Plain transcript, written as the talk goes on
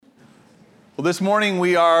Well, this morning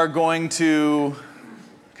we are going to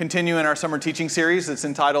continue in our summer teaching series. It's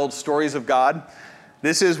entitled Stories of God.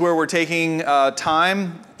 This is where we're taking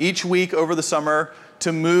time each week over the summer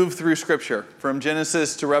to move through Scripture from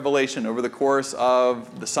Genesis to Revelation over the course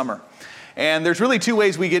of the summer. And there's really two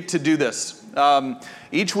ways we get to do this.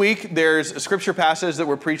 Each week there's a Scripture passage that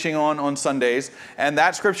we're preaching on Sundays, and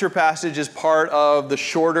that Scripture passage is part of the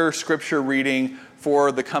shorter Scripture reading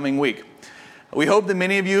for the coming week. We hope that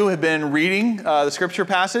many of you have been reading the Scripture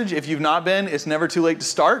passage. If you've not been, it's never too late to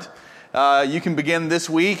start. You can begin this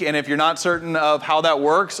week, and if you're not certain of how that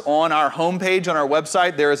works, on our homepage on our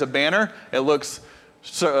website, there is a banner. It looks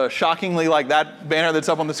shockingly like that banner that's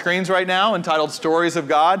up on the screens right now, entitled Stories of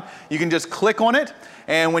God. You can just click on it,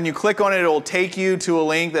 and when you click on it, it will take you to a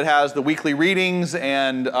link that has the weekly readings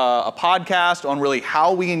and a podcast on really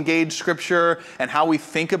how we engage Scripture and how we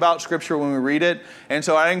think about Scripture when we read it. And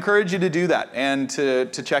so I encourage you to do that and to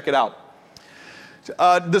check it out.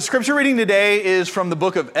 The Scripture reading today is from the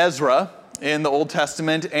book of Ezra in the Old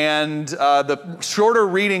Testament, and the shorter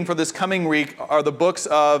reading for this coming week are the books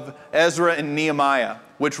of Ezra and Nehemiah,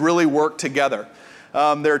 which really work together.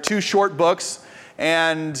 There are two short books,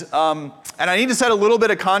 and I need to set a little bit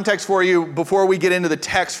of context for you before we get into the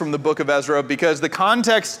text from the book of Ezra, because the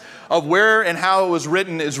context of where and how it was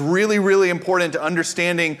written is really, really important to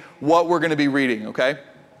understanding what we're going to be reading, okay?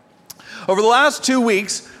 Over the last 2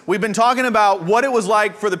 weeks, we've been talking about what it was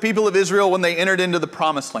like for the people of Israel when they entered into the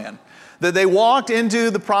Promised Land. That they walked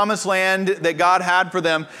into the Promised Land that God had for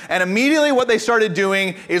them, and immediately what they started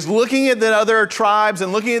doing is looking at the other tribes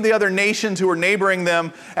and looking at the other nations who were neighboring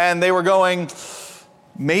them, and they were going,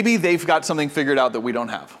 maybe they've got something figured out that we don't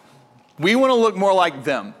have. We want to look more like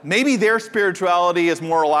them. Maybe their spirituality is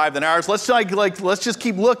more alive than ours. Let's just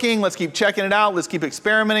keep looking. Let's keep checking it out. Let's keep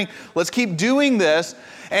experimenting. Let's keep doing this.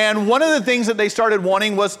 And one of the things that they started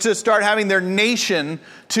wanting was to start having their nation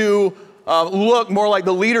to look more like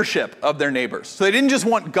the leadership of their neighbors. So they didn't just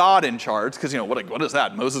want God in charge, because, what is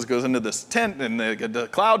that? Moses goes into this tent and the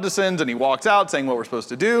cloud descends and he walks out saying what we're supposed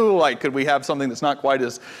to do. Like, could we have something that's not quite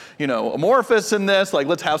as, amorphous in this? Like,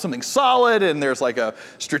 let's have something solid, and there's like a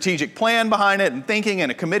strategic plan behind it and thinking, and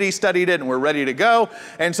a committee studied it and we're ready to go.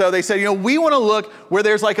 And so they said, we want to look where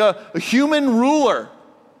there's like a human ruler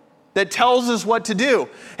that tells us what to do.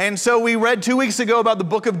 And so we read 2 weeks ago about the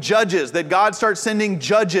book of Judges, that God starts sending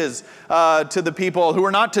judges to the people who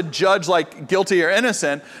are not to judge like guilty or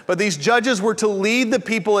innocent, but these judges were to lead the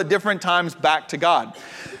people at different times back to God.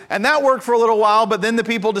 And that worked for a little while, but then the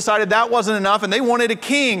people decided that wasn't enough, and they wanted a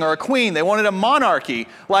king or a queen. They wanted a monarchy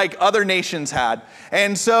like other nations had.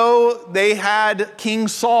 And so they had King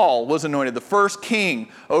Saul was anointed, the first king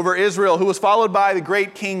over Israel, who was followed by the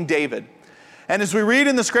great King David. And as we read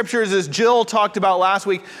in the Scriptures, as Jill talked about last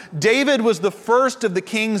week, David was the first of the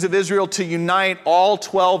kings of Israel to unite all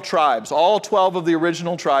 12 tribes. All 12 of the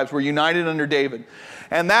original tribes were united under David.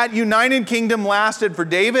 And that united kingdom lasted for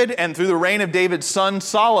David and through the reign of David's son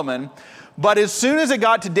Solomon. But as soon as it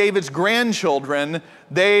got to David's grandchildren,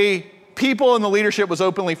 people in the leadership was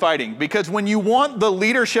openly fighting. Because when you want the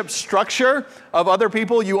leadership structure of other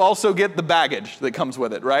people, you also get the baggage that comes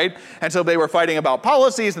with it, right? And so they were fighting about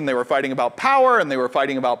policies, and they were fighting about power, and they were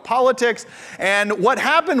fighting about politics. And what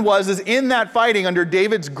happened is in that fighting under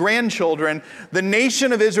David's grandchildren, the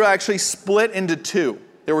nation of Israel actually split into two.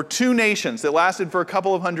 There were two nations that lasted for a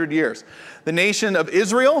couple of hundred years. The nation of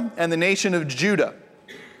Israel and the nation of Judah.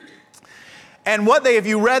 And if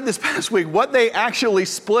you read this past week, what they actually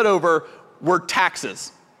split over were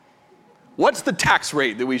taxes. What's the tax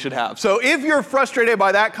rate that we should have? So if you're frustrated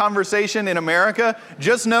by that conversation in America,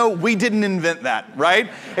 just know we didn't invent that, right?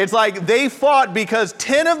 It's like they fought because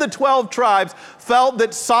 10 of the 12 tribes felt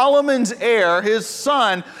that Solomon's heir, his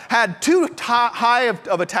son, had too high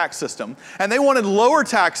of a tax system. And they wanted lower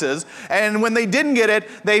taxes. And when they didn't get it,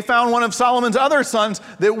 they found one of Solomon's other sons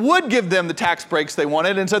that would give them the tax breaks they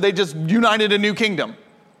wanted. And so they just united a new kingdom,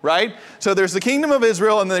 right? So there's the kingdom of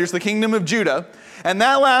Israel and there's the kingdom of Judah. And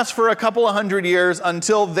that lasts for a couple of hundred years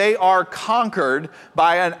until they are conquered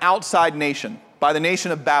by an outside nation, by the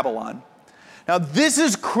nation of Babylon. Now, this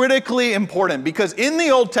is critically important because in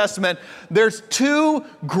the Old Testament, there's two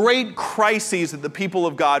great crises that the people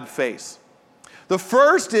of God face. The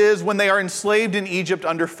first is when they are enslaved in Egypt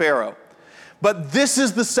under Pharaoh. But this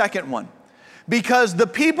is the second one. Because the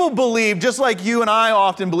people believe, just like you and I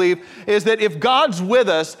often believe, is that if God's with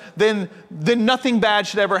us, then nothing bad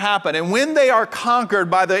should ever happen. And when they are conquered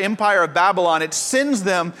by the empire of Babylon, it sends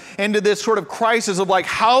them into this sort of crisis of like,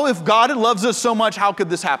 how, if God loves us so much, how could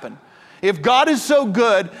this happen? If God is so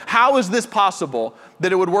good, how is this possible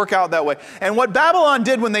that it would work out that way? And what Babylon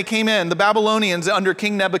did when they came in, the Babylonians under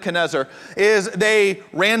King Nebuchadnezzar, is they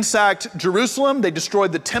ransacked Jerusalem. They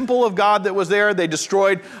destroyed the temple of God that was there. They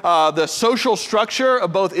destroyed the social structure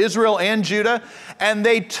of both Israel and Judah. And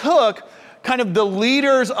they took kind of the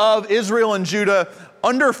leaders of Israel and Judah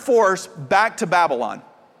under force back to Babylon.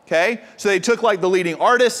 Okay? So they took like the leading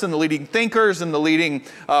artists and the leading thinkers and the leading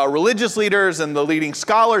religious leaders and the leading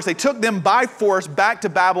scholars. They took them by force back to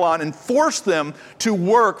Babylon and forced them to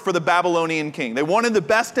work for the Babylonian king. They wanted the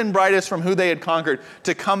best and brightest from who they had conquered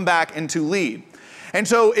to come back and to lead. And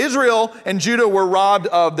so Israel and Judah were robbed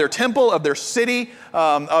of their temple, of their city,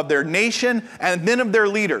 of their nation, and then of their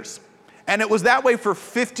leaders. And it was that way for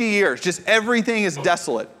 50 years. Just everything is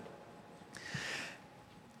desolate.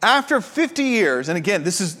 After 50 years, and again,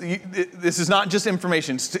 this is not just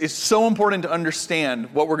information. It's so important to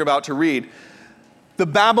understand what we're about to read. The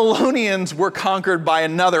Babylonians were conquered by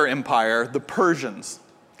another empire, the Persians.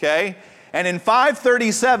 Okay? And in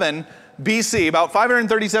 537 BC, about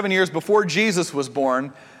 537 years before Jesus was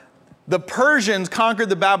born, the Persians conquered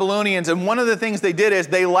the Babylonians, and one of the things they did is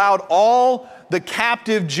they allowed all the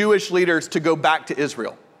captive Jewish leaders to go back to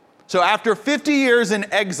Israel. So after 50 years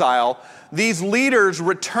in exile, these leaders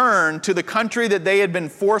returned to the country that they had been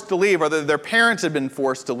forced to leave, or that their parents had been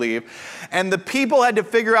forced to leave. And the people had to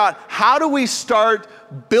figure out, how do we start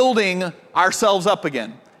building ourselves up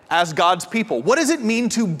again as God's people? What does it mean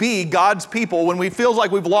to be God's people when we feel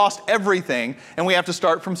like we've lost everything and we have to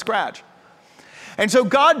start from scratch? And so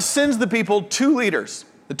God sends the people two leaders.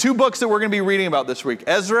 The two books that we're going to be reading about this week,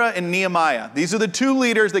 Ezra and Nehemiah. These are the two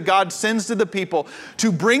leaders that God sends to the people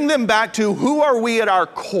to bring them back to who are we at our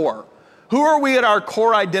core? Who are we at our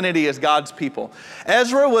core identity as God's people?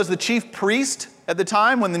 Ezra was the chief priest at the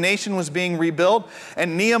time when the nation was being rebuilt,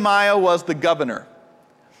 and Nehemiah was the governor.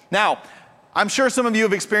 Now, I'm sure some of you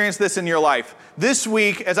have experienced this in your life. This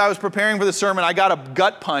week, as I was preparing for the sermon, I got a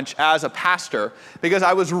gut punch as a pastor because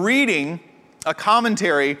I was reading a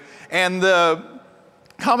commentary, and the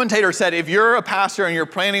commentator said, if you're a pastor and you're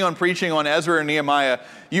planning on preaching on Ezra or Nehemiah,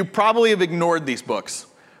 you probably have ignored these books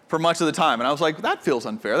for much of the time. And I was like, that feels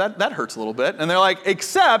unfair. That hurts a little bit. And they're like,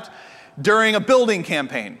 except during a building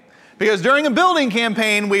campaign. Because during a building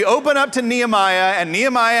campaign, we open up to Nehemiah, and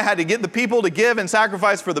Nehemiah had to get the people to give and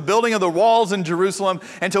sacrifice for the building of the walls in Jerusalem.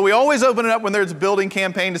 And so we always open it up when there's a building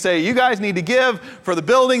campaign to say, you guys need to give for the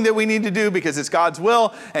building that we need to do because it's God's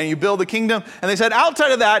will, and you build the kingdom. And they said,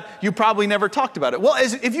 outside of that, you probably never talked about it. Well,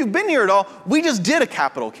 if you've been here at all, we just did a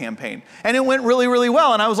capital campaign, and it went really, really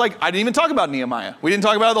well. And I was like, I didn't even talk about Nehemiah. We didn't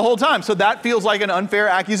talk about it the whole time. So that feels like an unfair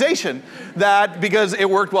accusation that because it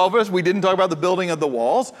worked well for us, we didn't talk about the building of the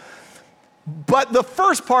walls. But the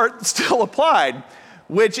first part still applied,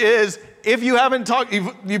 which is if you haven't talked,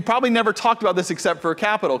 you've probably never talked about this except for a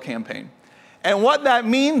capital campaign. And what that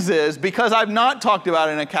means is, because I've not talked about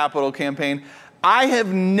it in a capital campaign, I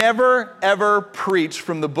have never, ever preached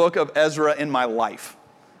from the book of Ezra in my life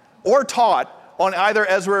or taught on either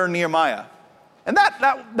Ezra or Nehemiah. And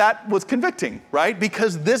that was convicting, right?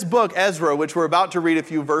 Because this book, Ezra, which we're about to read a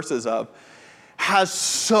few verses of, has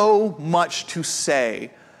so much to say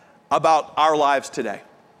about our lives today.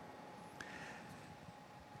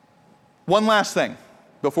 One last thing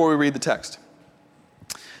before we read the text.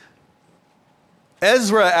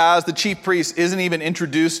 Ezra, as the chief priest, isn't even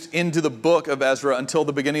introduced into the book of Ezra until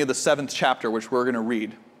the beginning of the 7th chapter, which we're going to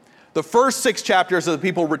read. The first 6 chapters are the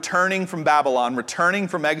people returning from Babylon, returning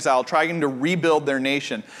from exile, trying to rebuild their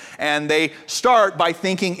nation. And they start by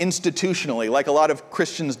thinking institutionally, like a lot of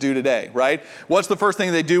Christians do today, right? What's the first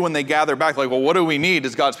thing they do when they gather back? Like, well, what do we need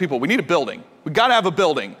as God's people? We need a building. We've got to have a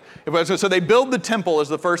building. So they build the temple as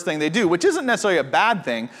the first thing they do, which isn't necessarily a bad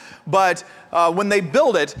thing, but when they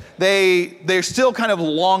build it, they're still kind of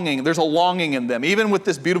longing. There's a longing in them. Even with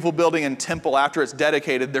this beautiful building and temple after it's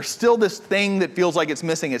dedicated, there's still this thing that feels like it's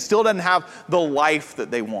missing. It still doesn't have the life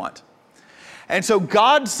that they want. And so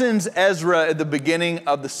God sends Ezra at the beginning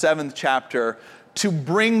of the 7th chapter to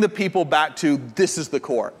bring the people back to this is the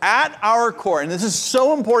core. At our core, and this is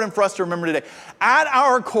so important for us to remember today, at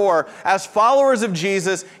our core, as followers of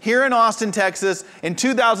Jesus here in Austin, Texas, in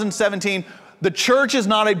 2017, the church is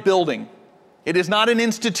not a building. It is not an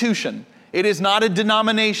institution. It is not a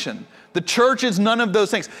denomination. The church is none of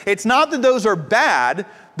those things. It's not that those are bad.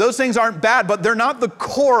 Those things aren't bad, but they're not the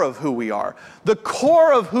core of who we are. The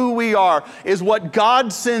core of who we are is what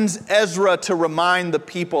God sends Ezra to remind the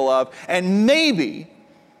people of, and maybe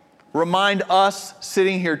remind us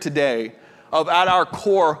sitting here today of at our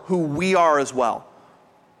core who we are as well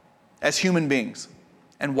as human beings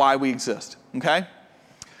and why we exist, okay?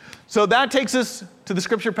 So that takes us to to the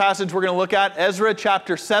scripture passage we're going to look at, Ezra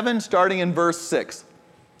chapter 7, starting in verse 6.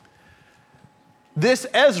 This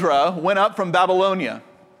Ezra went up from Babylonia.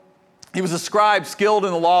 He was a scribe skilled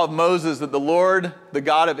in the law of Moses that the Lord, the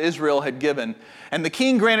God of Israel, had given. And the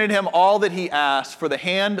king granted him all that he asked, for the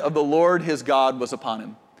hand of the Lord his God was upon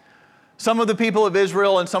him. Some of the people of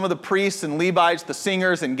Israel and some of the priests and Levites, the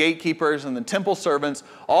singers and gatekeepers and the temple servants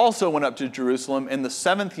also went up to Jerusalem in the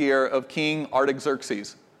 7th year of King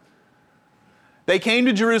Artaxerxes. They came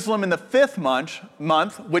to Jerusalem in the 5th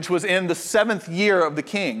month, which was in the 7th year of the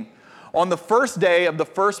king. On the first day of the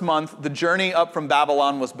first month, the journey up from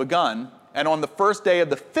Babylon was begun, and on the first day of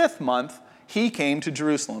the 5th month, he came to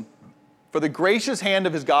Jerusalem. For the gracious hand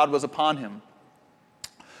of his God was upon him.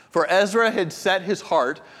 For Ezra had set his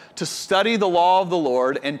heart to study the law of the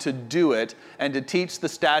Lord and to do it, and to teach the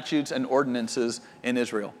statutes and ordinances in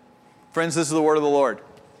Israel. Friends, this is the word of the Lord.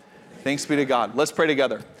 Thanks be to God. Let's pray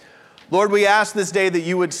together. Lord, we ask this day that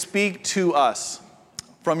you would speak to us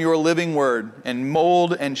from your living word and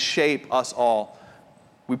mold and shape us all.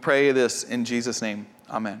 We pray this in Jesus' name.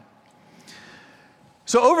 Amen.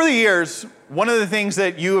 So over the years, one of the things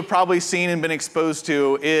that you have probably seen and been exposed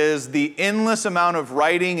to is the endless amount of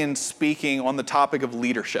writing and speaking on the topic of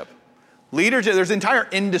leadership. Leadership, there's entire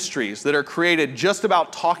industries that are created just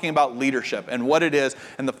about talking about leadership and what it is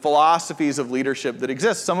and the philosophies of leadership that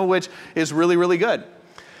exist, some of which is really, really good.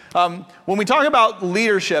 When we talk about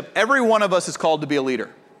leadership, every one of us is called to be a leader.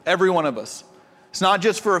 Every one of us. It's not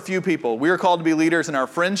just for a few people. We are called to be leaders in our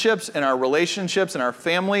friendships, in our relationships, in our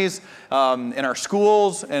families, in our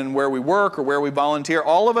schools, and where we work or where we volunteer.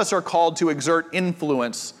 All of us are called to exert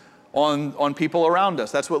influence on people around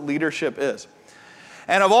us. That's what leadership is.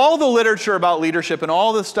 And of all the literature about leadership and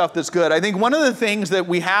all the stuff that's good, I think one of the things that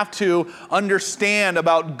we have to understand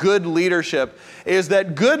about good leadership is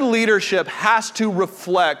that good leadership has to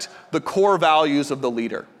reflect the core values of the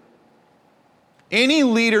leader. Any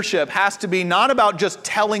leadership has to be not about just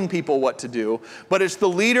telling people what to do, but it's the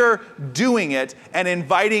leader doing it and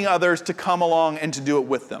inviting others to come along and to do it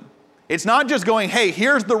with them. It's not just going, hey,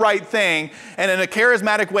 here's the right thing, and in a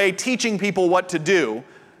charismatic way teaching people what to do,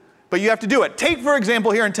 but you have to do it. Take, for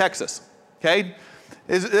example, here in Texas, okay?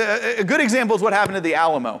 A good example is what happened at the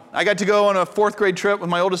Alamo. I got to go on a 4th grade trip with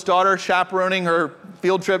my oldest daughter, chaperoning her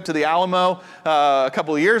field trip to the Alamo a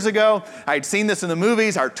couple of years ago. I'd seen this in the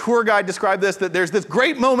movies. Our tour guide described this, that there's this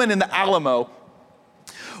great moment in the Alamo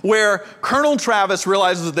where Colonel Travis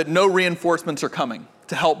realizes that no reinforcements are coming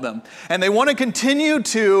to help them. And they want to continue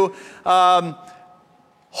to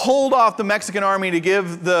hold off the Mexican army to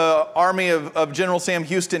give the army of General Sam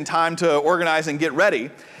Houston time to organize and get ready.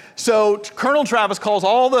 So Colonel Travis calls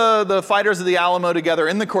all the fighters of the Alamo together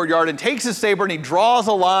in the courtyard and takes his saber and he draws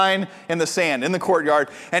a line in the sand in the courtyard.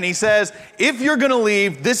 And he says, if you're going to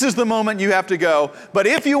leave, this is the moment you have to go. But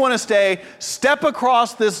if you want to stay, step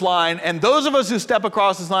across this line. And those of us who step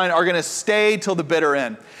across this line are going to stay till the bitter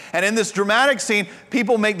end. And in this dramatic scene,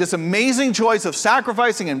 people make this amazing choice of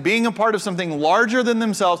sacrificing and being a part of something larger than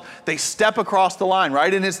themselves. They step across the line,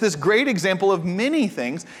 right? And it's this great example of many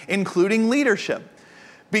things, including leadership.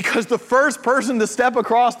 Because the first person to step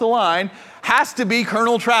across the line has to be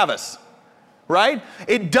Colonel Travis, right?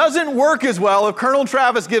 It doesn't work as well if Colonel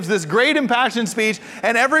Travis gives this great impassioned speech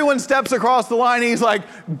and everyone steps across the line and he's like,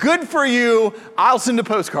 good for you, I'll send a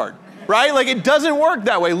postcard, right? Like it doesn't work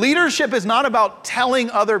that way. Leadership is not about telling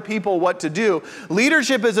other people what to do.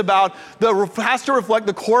 Leadership is about, has to reflect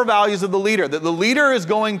the core values of the leader, that the leader is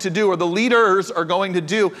going to do or the leaders are going to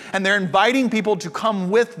do, and they're inviting people to come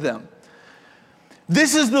with them.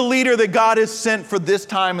 This is the leader that God has sent for this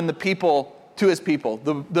time and the people to his people,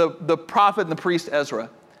 the prophet and the priest Ezra.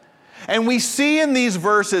 And we see in these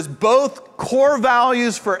verses both core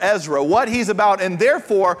values for Ezra, what he's about, and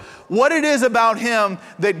therefore what it is about him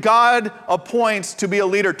that God appoints to be a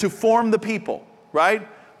leader, to form the people, right?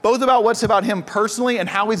 Both about what's about him personally and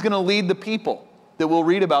how he's going to lead the people that we'll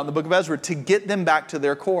read about in the book of Ezra to get them back to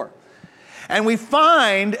their core. And we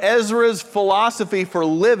find Ezra's philosophy for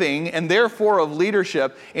living and therefore of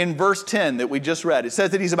leadership in verse 10 that we just read. It says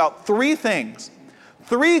that he's about three things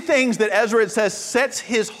that Ezra, it says, sets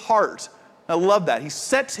his heart. I love that. He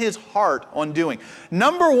sets his heart on doing.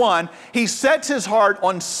 Number one, he sets his heart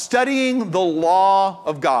on studying the law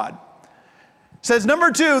of God. It says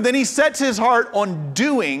number two, then he sets his heart on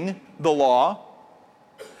doing the law.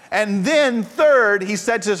 And then third, he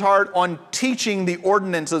sets his heart on teaching the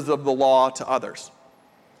ordinances of the law to others.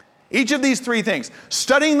 Each of these three things,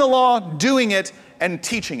 studying the law, doing it, and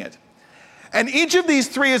teaching it. And each of these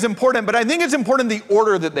three is important, but I think it's important the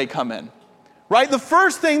order that they come in. right? The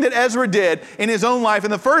first thing that Ezra did in his own life,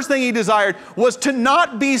 and the first thing he desired, was to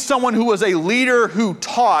not be someone who was a leader who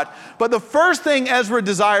taught, but the first thing Ezra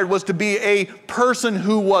desired was to be a person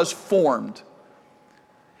who was formed.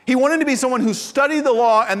 He wanted to be someone who studied the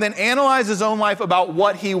law and then analyzed his own life about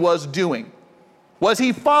what he was doing. Was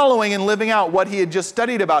he following and living out what he had just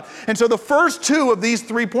studied about? And so the first two of these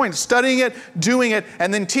 3 points, studying it, doing it,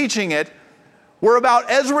 and then teaching it, were about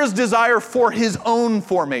Ezra's desire for his own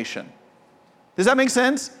formation. Does that make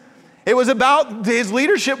sense? It was about, his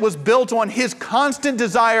leadership was built on his constant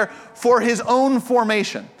desire for his own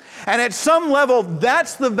formation. And at some level,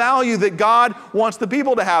 that's the value that God wants the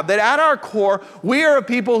people to have. That at our core, we are a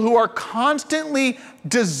people who are constantly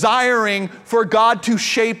desiring for God to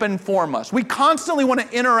shape and form us. We constantly want to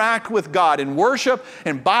interact with God in worship,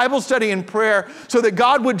 in Bible study, and prayer, so that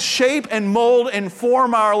God would shape and mold and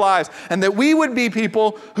form our lives. And that we would be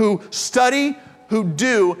people who study, who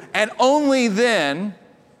do, and only then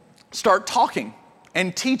start talking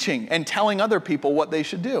and teaching and telling other people what they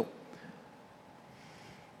should do.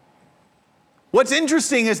 What's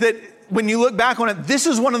interesting is that when you look back on it, this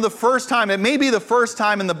is one of the first time, it may be the first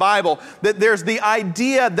time in the Bible, that there's the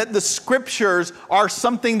idea that the scriptures are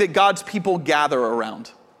something that God's people gather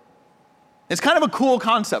around. It's kind of a cool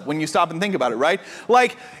concept when you stop and think about it, right?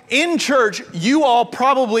 Like in church, you all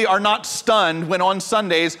probably are not stunned when on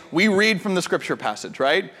Sundays we read from the scripture passage,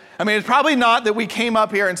 right? I mean, it's probably not that we came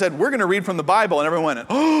up here and said, we're going to read from the Bible, and everyone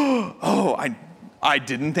went, I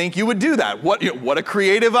didn't think you would do that. What a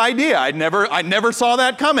creative idea. I never saw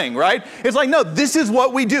that coming, right? It's like, no, this is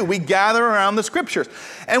what we do. We gather around the scriptures.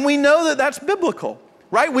 And we know that that's biblical,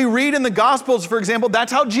 right? We read in the Gospels, for example,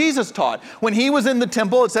 that's how Jesus taught. When he was in the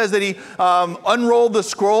temple, it says that he unrolled the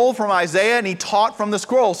scroll from Isaiah and he taught from the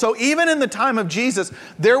scroll. So even in the time of Jesus,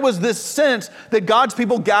 there was this sense that God's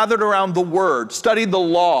people gathered around the Word, studied the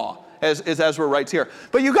law, as Ezra writes here.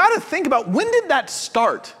 But you got to think about, when did that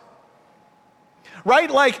start?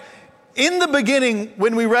 Right? Like in the beginning,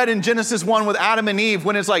 when we read in Genesis 1 with Adam and Eve,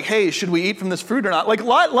 when it's like, hey, should we eat from this fruit or not? Like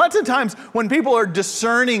lots of times when people are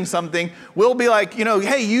discerning something, we'll be like,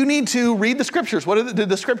 hey, you need to read the scriptures. Did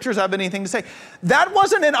the scriptures have anything to say? That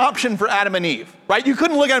wasn't an option for Adam and Eve, right? You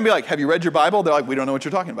couldn't look at it and be like, have you read your Bible? They're like, we don't know what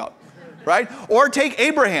you're talking about, right? Or take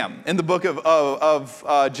Abraham in the book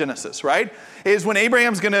of Genesis, right? Is when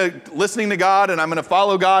Abraham's listening to God and I'm going to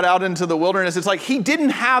follow God out into the wilderness. It's like he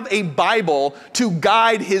didn't have a Bible to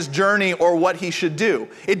guide his journey or what he should do.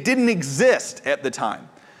 It didn't exist at the time.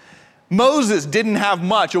 Moses didn't have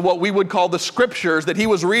much of what we would call the scriptures that he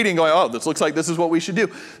was reading going, oh, this looks like this is what we should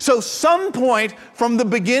do. So some point from the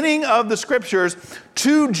beginning of the scriptures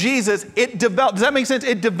to Jesus, it developed. Does that make sense?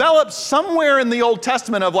 It developed somewhere in the Old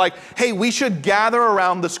Testament of like, hey, we should gather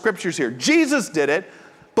around the scriptures here. Jesus did it.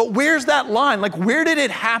 But where's that line? Like, where did it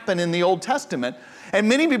happen in the Old Testament? And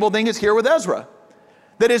many people think it's here with Ezra.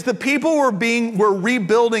 That is, the people were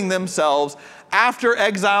rebuilding themselves after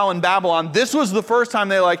exile in Babylon. This was the first time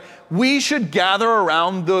they were like, we should gather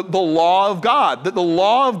around the law of God. That the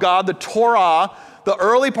law of God, the Torah, the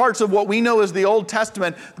early parts of what we know as the Old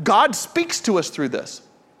Testament, God speaks to us through this.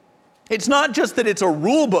 It's not just that it's a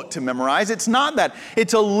rule book to memorize. It's not that.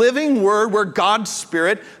 It's a living word where God's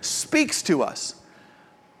Spirit speaks to us.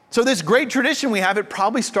 So this great tradition we have, it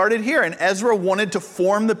probably started here, and Ezra wanted to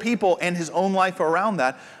form the people and his own life around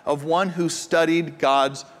that of one who studied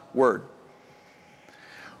God's word.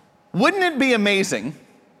 Wouldn't it be amazing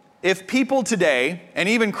if people today, and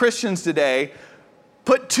even Christians today,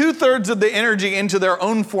 put 2/3 of the energy into their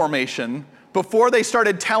own formation before they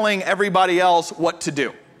started telling everybody else what to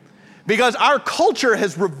do? Because our culture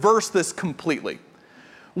has reversed this completely.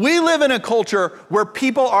 We live in a culture where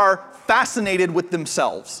people are fascinated with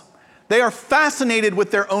themselves. They are fascinated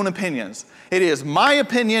with their own opinions. It is my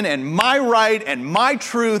opinion and my right and my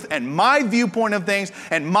truth and my viewpoint of things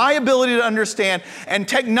and my ability to understand. And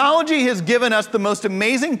technology has given us the most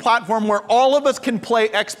amazing platform where all of us can play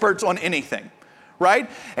experts on anything, right?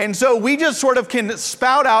 And so we just sort of can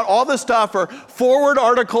spout out all the stuff or forward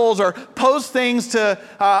articles or post things to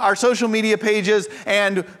our social media pages,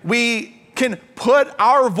 and we can put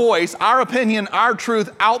our voice, our opinion, our truth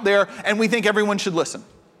out there, and we think everyone should listen.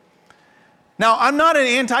 Now, I'm not an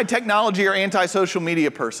anti-technology or anti-social media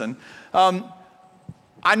person.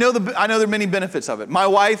 I know there are many benefits of it. My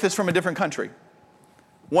wife is from a different country.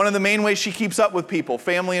 One of the main ways she keeps up with people,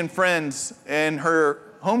 family and friends in her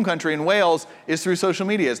home country in Wales, is through social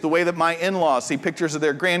media. It's the way that my in-laws see pictures of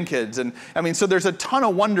their grandkids. And so there's a ton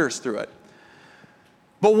of wonders through it.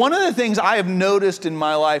 But one of the things I have noticed in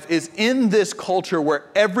my life is in this culture where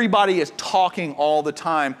everybody is talking all the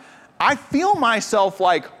time, I feel myself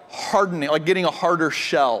like hardening, like getting a harder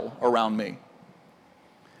shell around me.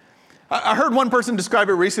 I heard one person describe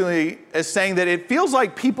it recently as saying that it feels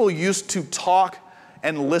like people used to talk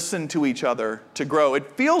and listen to each other to grow.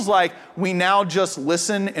 It feels like we now just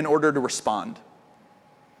listen in order to respond.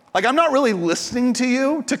 Like, I'm not really listening to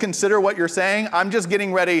you to consider what you're saying. I'm just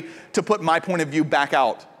getting ready to put my point of view back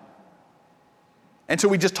out. And so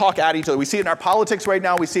we just talk at each other. We see it in our politics right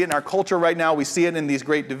now. We see it in our culture right now. We see it in these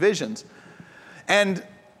great divisions. And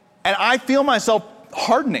I feel myself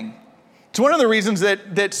hardening. It's one of the reasons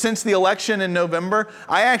that since the election in November,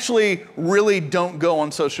 I actually really don't go on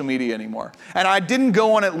social media anymore. And I didn't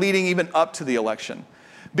go on it leading even up to the election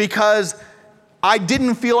because I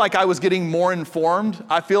didn't feel like I was getting more informed.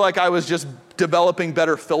 I feel like I was just developing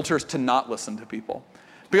better filters to not listen to people.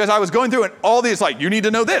 Because I was going through and all these like, you need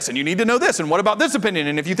to know this and you need to know this and what about this opinion?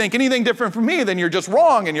 And if you think anything different from me, then you're just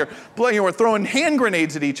wrong and you're throwing hand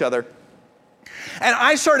grenades at each other. And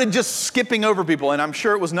I started just skipping over people, and I'm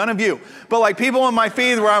sure it was none of you, but like people on my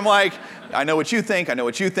feed where I'm like, I know what you think, I know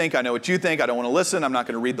what you think, I know what you think, I don't want to listen, I'm not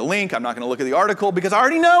going to read the link, I'm not going to look at the article because I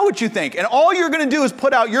already know what you think. And all you're going to do is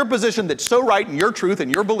put out your position that's so right and your truth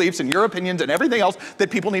and your beliefs and your opinions and everything else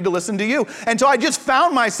that people need to listen to you. And so I just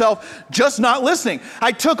found myself just not listening.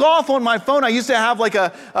 I took off on my phone. I used to have like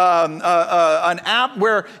an app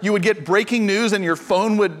where you would get breaking news and your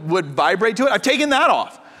phone would vibrate to it. I've taken that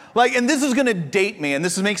off. Like, and this is going to date me, and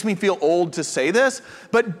this makes me feel old to say this,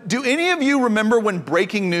 but do any of you remember when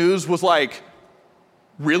breaking news was like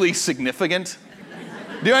really significant?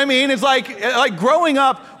 Do you know what I mean? It's like growing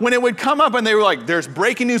up when it would come up and they were like, there's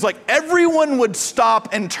breaking news, like everyone would stop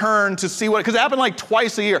and turn to see what, because it happened like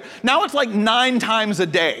twice a year. Now it's like 9 times a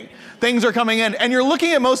day. Things are coming in, and you're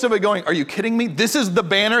looking at most of it going, are you kidding me? This is the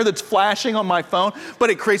banner that's flashing on my phone, but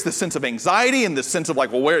it creates this sense of anxiety and this sense of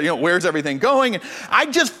like, well, where's everything going? And I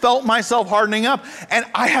just felt myself hardening up, and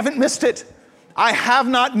I haven't missed it. I have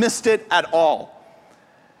not missed it at all.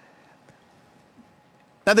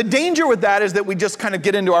 Now, the danger with that is that we just kind of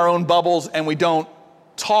get into our own bubbles and we don't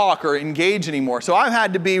talk or engage anymore. So I've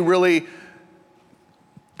had to be really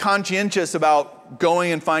conscientious about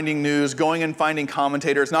going and finding news, going and finding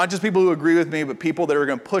commentators, not just people who agree with me, but people that are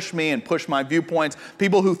going to push me and push my viewpoints,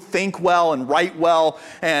 people who think well and write well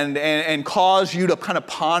and cause you to kind of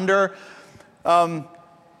ponder. But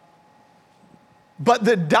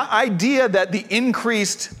the idea that the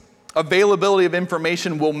increased availability of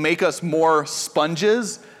information will make us more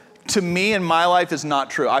sponges, to me in my life is not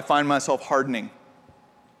true. I find myself hardening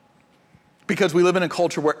because we live in a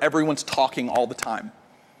culture where everyone's talking all the time.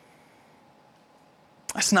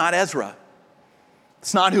 That's not Ezra.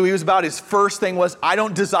 It's not who he was about. His first thing was, I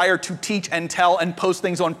don't desire to teach and tell and post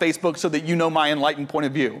things on Facebook so that you know my enlightened point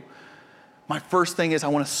of view. My first thing is I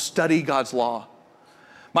want to study God's law.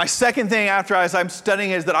 My second thing as I'm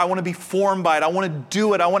studying is that I want to be formed by it. I want to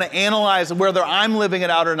do it. I want to analyze whether I'm living it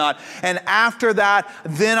out or not. And after that,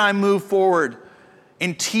 then I move forward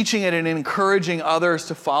in teaching it and encouraging others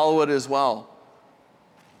to follow it as well.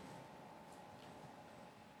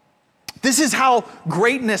 This is how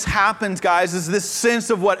greatness happens, guys, is this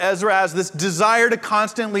sense of what Ezra has, this desire to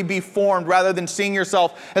constantly be formed rather than seeing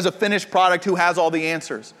yourself as a finished product who has all the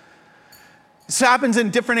answers. This happens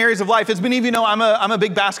in different areas of life. As many of you know, I'm a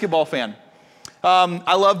big basketball fan.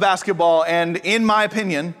 I love basketball, and in my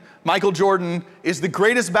opinion, Michael Jordan is the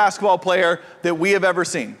greatest basketball player that we have ever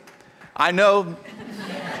seen. I know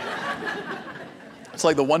it's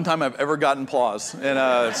like the one time I've ever gotten applause,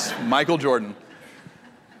 and it's Michael Jordan.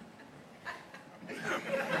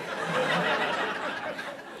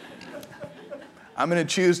 I'm going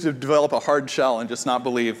to choose to develop a hard shell and just not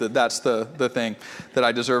believe that that's the thing that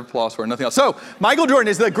I deserve applause for, nothing else. So, Michael Jordan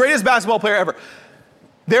is the greatest basketball player ever.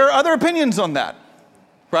 There are other opinions on that,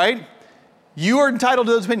 right? You are entitled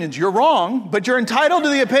to those opinions. You're wrong, but you're entitled to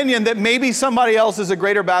the opinion that maybe somebody else is a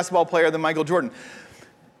greater basketball player than Michael Jordan.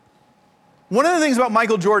 One of the things about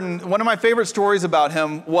Michael Jordan, one of my favorite stories about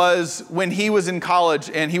him was when he was in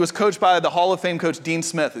college and he was coached by the Hall of Fame coach Dean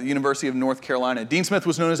Smith at the University of North Carolina. Dean Smith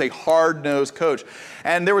was known as a hard-nosed coach.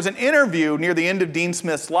 And there was an interview near the end of Dean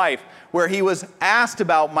Smith's life where he was asked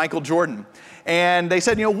about Michael Jordan. And they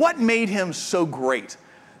said, what made him so great?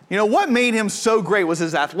 What made him so great was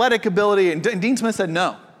his athletic ability. And Dean Smith said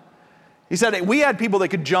no. He said, we had people that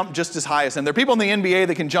could jump just as high as him. There are people in the NBA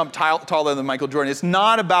that can jump taller than Michael Jordan. It's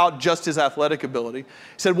not about just his athletic ability. He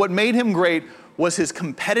said what made him great was his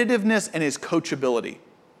competitiveness and his coachability.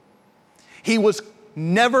 He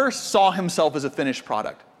never saw himself as a finished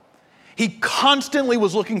product. He constantly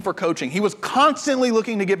was looking for coaching. He was constantly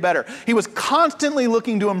looking to get better. He was constantly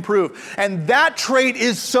looking to improve. And that trait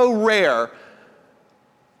is so rare,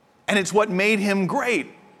 and it's what made him great.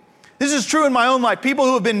 This is true in my own life. People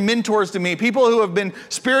who have been mentors to me, people who have been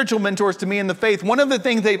spiritual mentors to me in the faith, one of the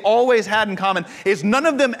things they've always had in common is none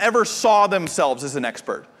of them ever saw themselves as an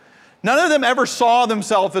expert. None of them ever saw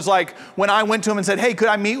themselves as like when I went to them and said, hey, could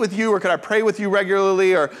I meet with you, or could I pray with you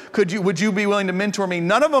regularly, or would you be willing to mentor me?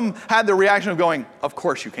 None of them had the reaction of going, of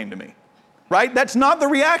course you came to me, right? That's not the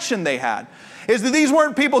reaction they had. Is that these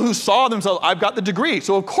weren't people who saw themselves, I've got the degree,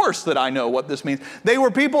 so of course that I know what this means. They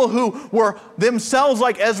were people who were themselves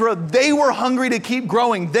like Ezra. They were hungry to keep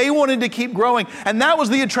growing. They wanted to keep growing. And that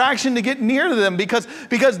was the attraction to get near to them because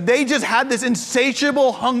they just had this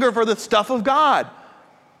insatiable hunger for the stuff of God.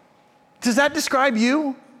 Does that describe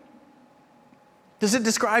you? Does it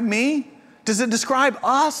describe me? Does it describe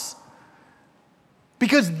us?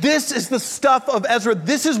 Because this is the stuff of Ezra.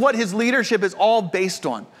 This is what his leadership is all based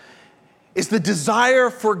on. It's the desire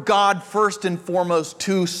for God first and foremost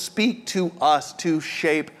to speak to us, to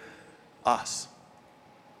shape us.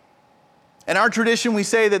 In our tradition, we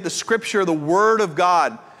say that the Scripture, the Word of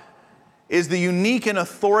God, is the unique and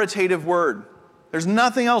authoritative Word. There's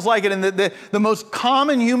nothing else like it. And the most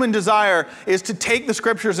common human desire is to take the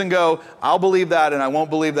Scriptures and go, I'll believe that and I won't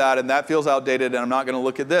believe that, and that feels outdated and I'm not going to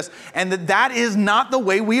look at this. And that is not the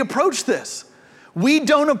way we approach this. We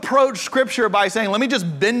don't approach Scripture by saying, let me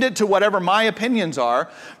just bend it to whatever my opinions are.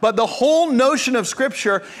 But the whole notion of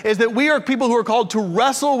Scripture is that we are people who are called to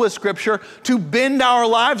wrestle with Scripture, to bend our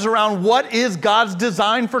lives around what is God's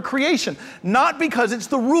design for creation. Not because it's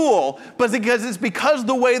the rule, but because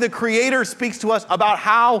the way the Creator speaks to us about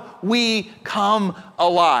how we come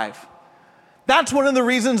alive. That's one of the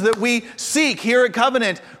reasons that we seek here at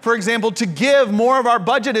Covenant, for example, to give more of our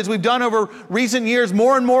budget as we've done over recent years,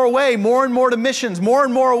 more and more away, more and more to missions, more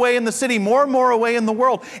and more away in the city, more and more away in the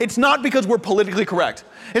world. It's not because we're politically correct.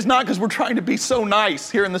 It's not because we're trying to be so nice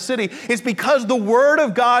here in the city. It's because the Word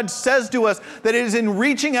of God says to us that it is in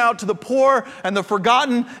reaching out to the poor and the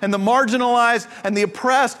forgotten and the marginalized and the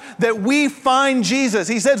oppressed that we find Jesus.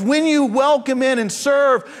 He says, when you welcome in and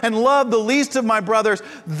serve and love the least of my brothers,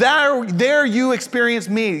 there you experience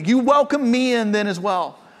me. You welcome me in then as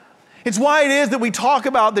well. It's why it is that we talk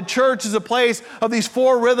about the church as a place of these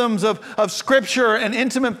four rhythms of Scripture and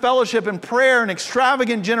intimate fellowship and prayer and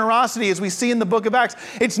extravagant generosity as we see in the book of Acts.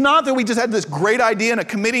 It's not that we just had this great idea in a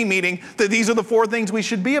committee meeting that these are the four things we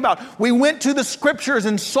should be about. We went to the Scriptures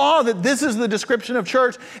and saw that this is the description of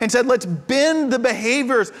church and said, let's bend the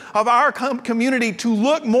behaviors of our community to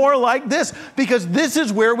look more like this because this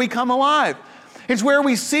is where we come alive. It's where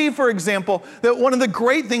we see, for example, that one of the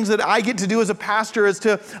great things that I get to do as a pastor is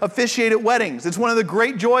to officiate at weddings. It's one of the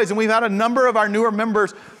great joys, and we've had a number of our newer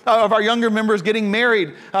members, of our younger members getting married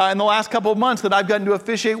in the last couple of months that I've gotten to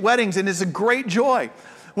officiate weddings, and it's a great joy.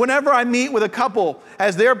 Whenever I meet with a couple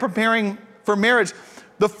as they're preparing for marriage,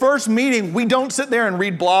 the first meeting, we don't sit there and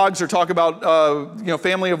read blogs or talk about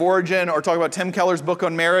family of origin or talk about Tim Keller's book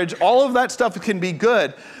on marriage. All of that stuff can be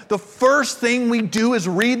good. The first thing we do is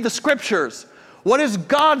read the Scriptures. What is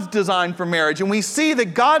God's design for marriage? And we see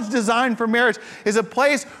that God's design for marriage is a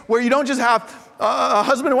place where you don't just have a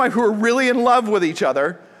husband and wife who are really in love with each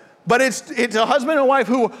other, but it's a husband and wife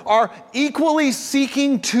who are equally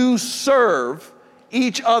seeking to serve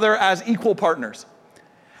each other as equal partners.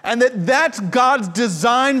 And that's God's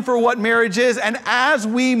design for what marriage is. And as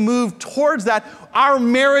we move towards that, our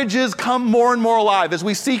marriages come more and more alive as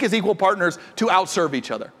we seek as equal partners to outserve each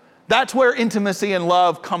other. That's where intimacy and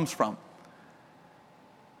love comes from.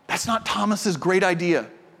 That's not Thomas's great idea.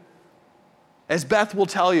 As Beth will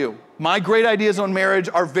tell you, my great ideas on marriage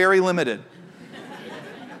are very limited.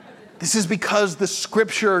 This is because the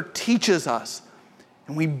Scripture teaches us,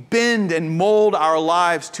 and we bend and mold our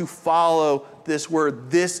lives to follow this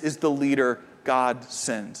word. This is the leader God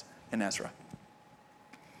sends in Ezra.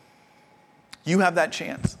 You have that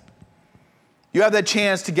chance. You have that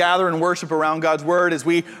chance to gather and worship around God's Word as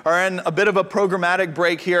we are in a bit of a programmatic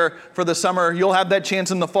break here for the summer. You'll have that chance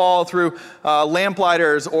in the fall through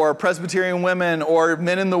Lamplighters or Presbyterian Women or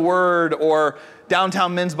Men in the Word or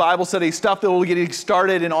Downtown Men's Bible Study, stuff that will get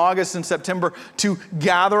started in August and September to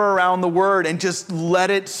gather around the Word and just let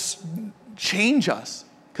it change us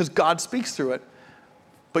because God speaks through it.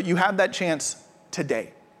 But you have that chance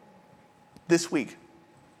today, this week.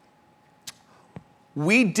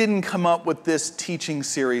 We didn't come up with this teaching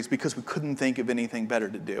series because we couldn't think of anything better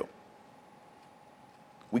to do.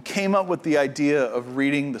 We came up with the idea of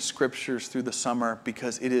reading the Scriptures through the summer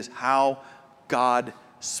because it is how God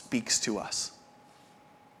speaks to us.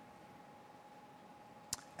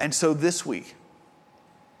 And so this week,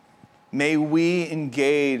 may we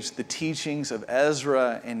engage the teachings of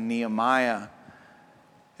Ezra and Nehemiah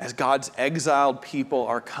as God's exiled people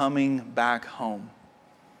are coming back home.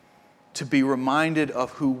 to be reminded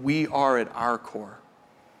of who we are at our core.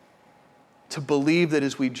 To believe that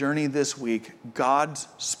as we journey this week, God's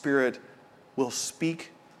Spirit will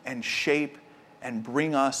speak and shape and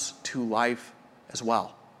bring us to life as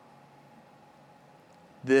well.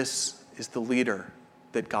 This is the leader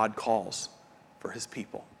that God calls for his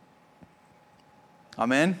people.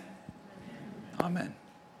 Amen? Amen.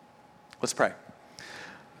 Let's pray.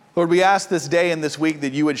 Lord, we ask this day and this week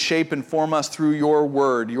that you would shape and form us through your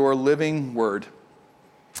word, your living word.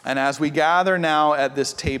 And as we gather now at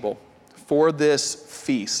this table for this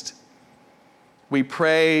feast, we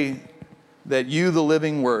pray that you, the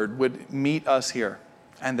living word, would meet us here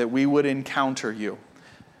and that we would encounter you.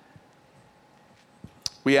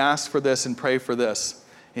 We ask for this and pray for this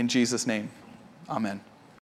in Jesus' name. Amen.